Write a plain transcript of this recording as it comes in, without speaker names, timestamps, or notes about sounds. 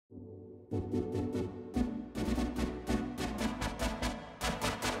Hey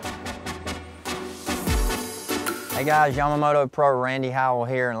guys, Yamamoto Pro Randy Howell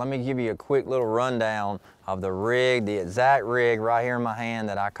here, and let me give you a quick little rundown of the rig, the exact rig right here in my hand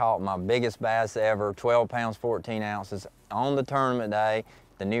that I caught my biggest bass ever, 12 pounds, 14 ounces on the tournament day,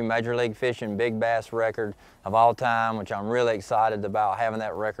 the new Major League Fishing big bass record of all time, which I'm really excited about having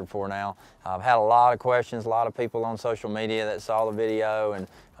that record for now. I've had a lot of questions, a lot of people on social media that saw the video and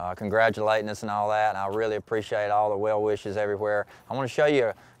congratulating us and all that, and I really appreciate all the well wishes everywhere. I want to show you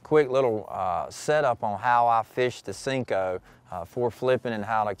a quick little setup on how I fished the Cinco for flipping and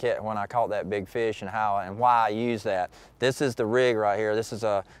how to catch when I caught that big fish and why I use that. This is the rig right here. This is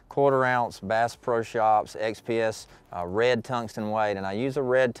a 1/4 ounce Bass Pro Shops XPS red tungsten weight, and I use a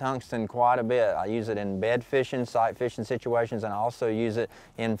red tungsten quite a bit. I use it in bed fishing, sight fishing situations, and I also use it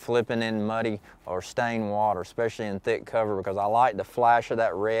in flipping in muddy or stained water, especially in thick cover, because I like the flash of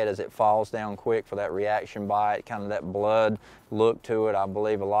that red as it falls down quick for that reaction bite, kind of that blood look to it. I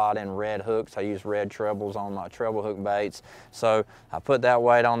believe a lot in red hooks. I use red trebles on my treble hook baits. So I put that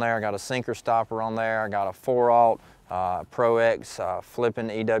weight on there. I got a sinker stopper on there. I got a 4/0 Pro X flipping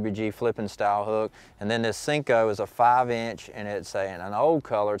EWG flipping style hook, and then this Cinco is a 5-inch, and it's an old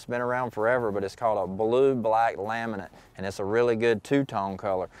color. It's been around forever, but it's called a blue black laminate, and it's a really good two-tone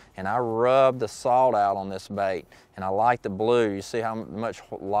color. And I rub the salt out on this bait, and I like the blue. You see how much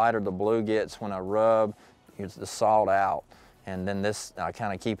lighter the blue gets when I rub the salt out. And then this, I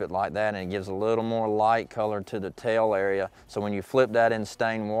kind of keep it like that, and it gives a little more light color to the tail area. So when you flip that in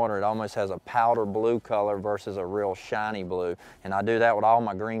stained water, it almost has a powder blue color versus a real shiny blue. And I do that with all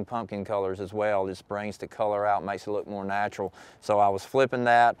my green pumpkin colors as well. It just brings the color out, makes it look more natural. So I was flipping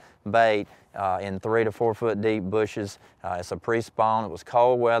that bait in 3 to 4 foot deep bushes. It's a pre-spawn. It was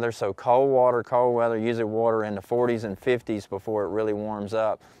cold weather, so cold weather, usually water in the 40s and 50s before it really warms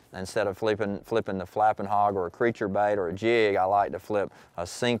up. Instead of flipping the flapping hog or a creature bait or a jig, I like to flip a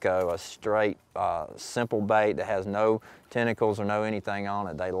Cinco, a straight, simple bait that has no tentacles or no anything on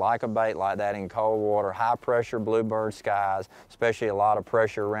it. They like a bait like that in cold water, high pressure bluebird skies, especially a lot of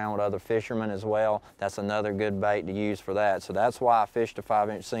pressure around with other fishermen as well. That's another good bait to use for that. So that's why I fished a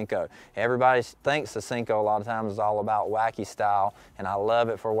 5-inch Cinco. Everybody thinks the Cinco a lot of times is all about wacky style, and I love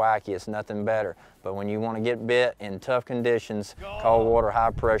it for wacky. It's nothing better. But when you want to get bit in tough conditions, cold water,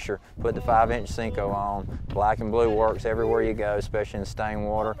 high pressure, put the 5-inch Cinco on. Black and blue works everywhere you go, especially in stained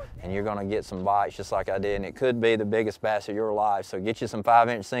water, and you're going to get some bites just like I did, and it could be the biggest bass of your life. So get you some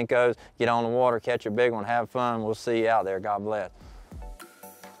 5-inch Cincos, get on the water, catch a big one, have fun. We'll see you out there. God bless.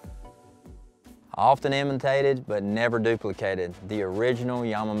 Often imitated, but never duplicated, the original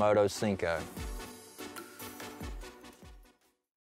Yamamoto Cinco.